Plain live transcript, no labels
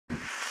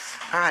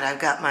Alright, I've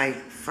got my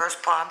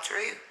first palm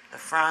tree. The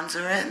fronds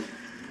are in.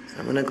 And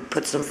I'm going to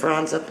put some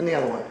fronds up in the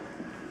other one.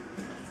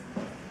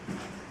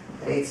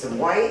 I need some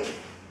white.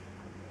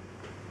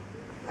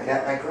 I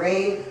got my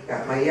green,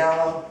 got my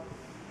yellow,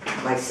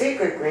 my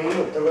secret green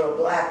with the little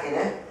black in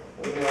it.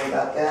 We know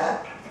about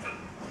that.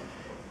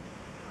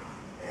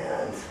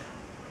 And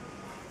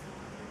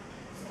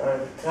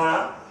start at the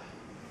top.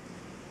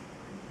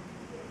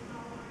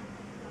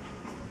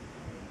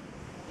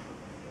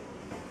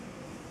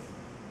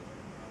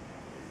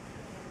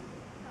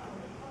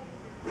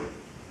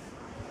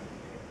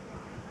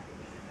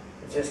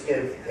 Just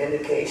give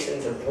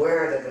indications of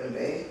where they're going to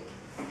be.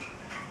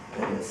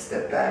 And we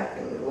step back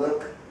and we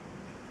look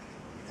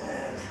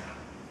and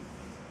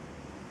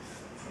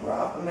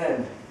drop them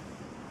in.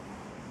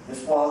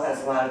 This wall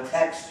has a lot of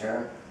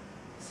texture,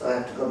 so I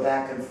have to go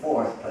back and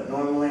forth, but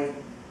normally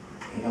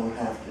you don't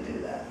have to do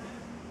that.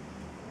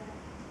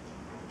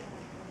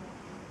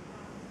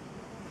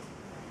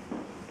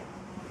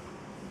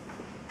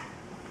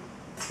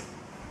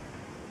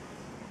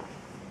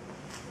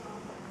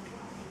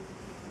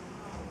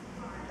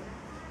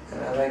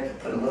 And I like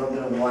to put a little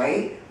bit of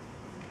white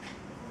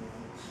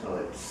so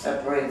it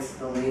separates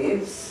the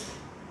leaves.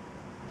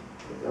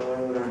 We go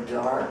in with our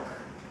dark.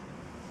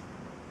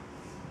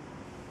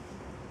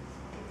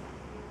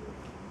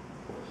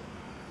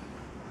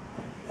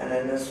 And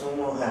then this one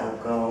we'll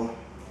have go,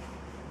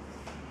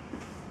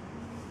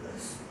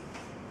 just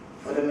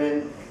put them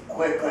in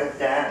quick like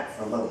that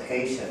for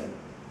location.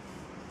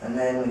 And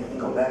then we can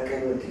go back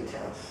in with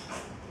details.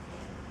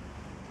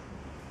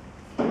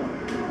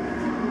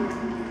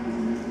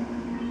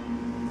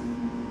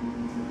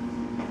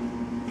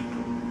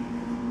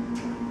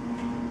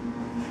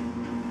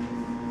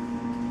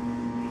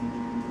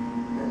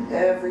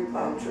 Every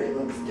palm tree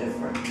looks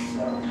different,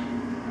 so.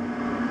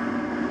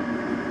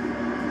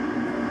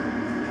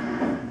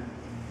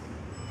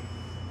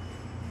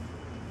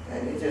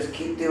 And you just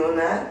keep doing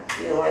that,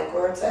 you like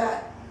where it's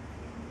at.